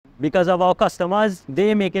Because of our customers,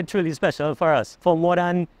 they make it truly special for us. For more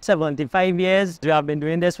than 75 years, we have been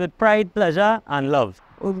doing this with pride, pleasure, and love.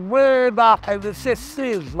 Way back in the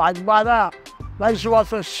 60s, my mother, when she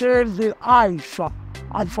was to shave the ice,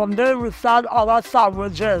 and from there we start other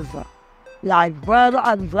sandwiches, like bread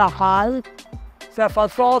and black eye, pepper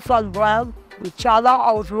sauce and bread. We Channa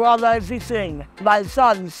outrun everything. My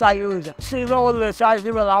son, Sayud, she knows this, and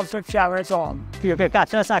he will have to carry it on. You can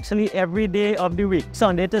catch us actually every day of the week,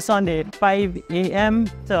 Sunday to Sunday, 5 a.m.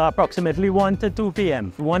 to approximately 1 to 2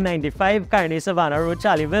 p.m. 195 Carney Savannah Road,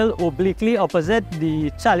 Charleville, obliquely opposite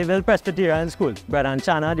the Charleville Presbyterian School. Bread and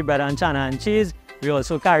Channa, the bread and Channa and cheese. We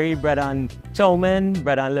also carry bread and chow mein,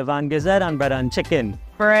 bread and liver and gizzard, and bread and chicken.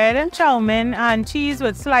 Bread and chow mein and cheese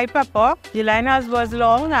with sliced pepper. The line was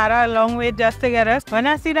long, had a long way just to get us. When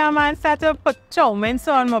I see that man start to put chow mein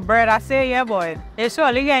on my bread, I say, yeah boy, it's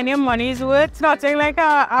surely getting your money's worth. Nothing like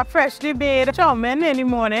a freshly made chow mein in the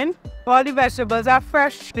morning. All the vegetables are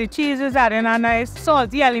fresh. The cheese is adding a nice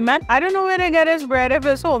salty element. I don't know where they get this bread, if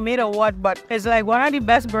it's homemade or what, but it's like one of the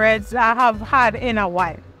best breads I have had in a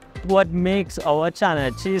while. What makes our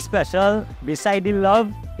Channa cheese special, beside the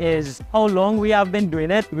love, is how long we have been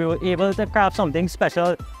doing it. We were able to craft something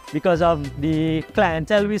special because of the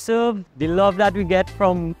clientele we serve, the love that we get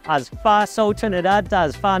from as far South Trinidad to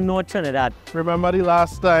as far North Trinidad. Remember the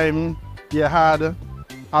last time you had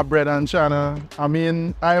a bread and Channa? I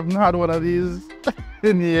mean, I haven't had one of these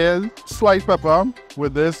in years. Sliced pepper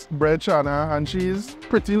with this bread Channa and cheese,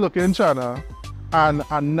 pretty looking Channa, and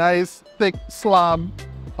a nice thick slab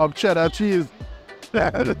of cheddar cheese.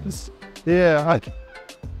 Yeah,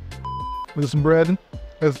 this bread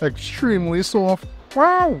is extremely soft.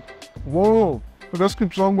 Wow! Whoa! It just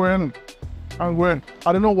keeps on going and going.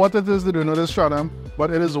 I don't know what it is to do in this Channa, but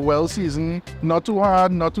it is well seasoned, not too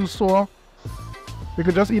hard, not too sour. You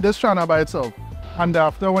could just eat this Channa by itself. And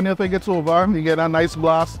after, when you think it's over, you get a nice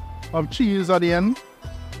blast of cheese at the end.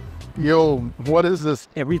 Yo, what is this?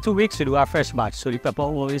 Every 2 weeks we do our fresh batch, so the pepper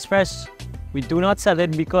always fresh. We do not sell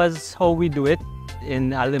it because how we do it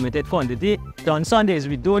in a limited quantity. On Sundays,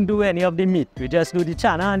 we don't do any of the meat. We just do the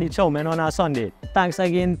Channa and the chow mein on our Sunday. Thanks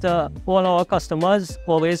again to all our customers,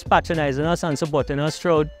 always patronizing us and supporting us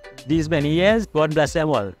throughout these many years. God bless them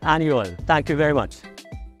all and you all. Thank you very much.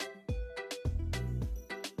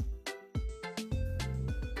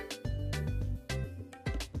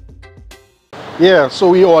 Yeah, so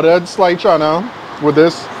we ordered sliced Channa with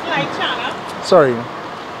this. Sliced Channa? Sorry.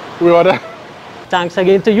 We ordered. Thanks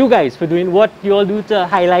again to you guys for doing what you all do to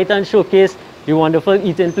highlight and showcase the wonderful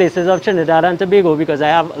eating places of Trinidad and Tobago, because I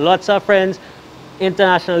have lots of friends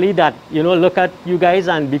internationally that, you know, look at you guys,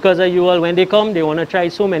 and because of you all, when they come, they want to try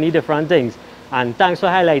so many different things. And thanks for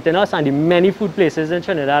highlighting us and the many food places in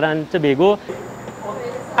Trinidad and Tobago.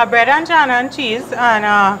 A bread and Channa and cheese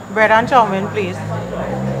and bread and chow mein, please.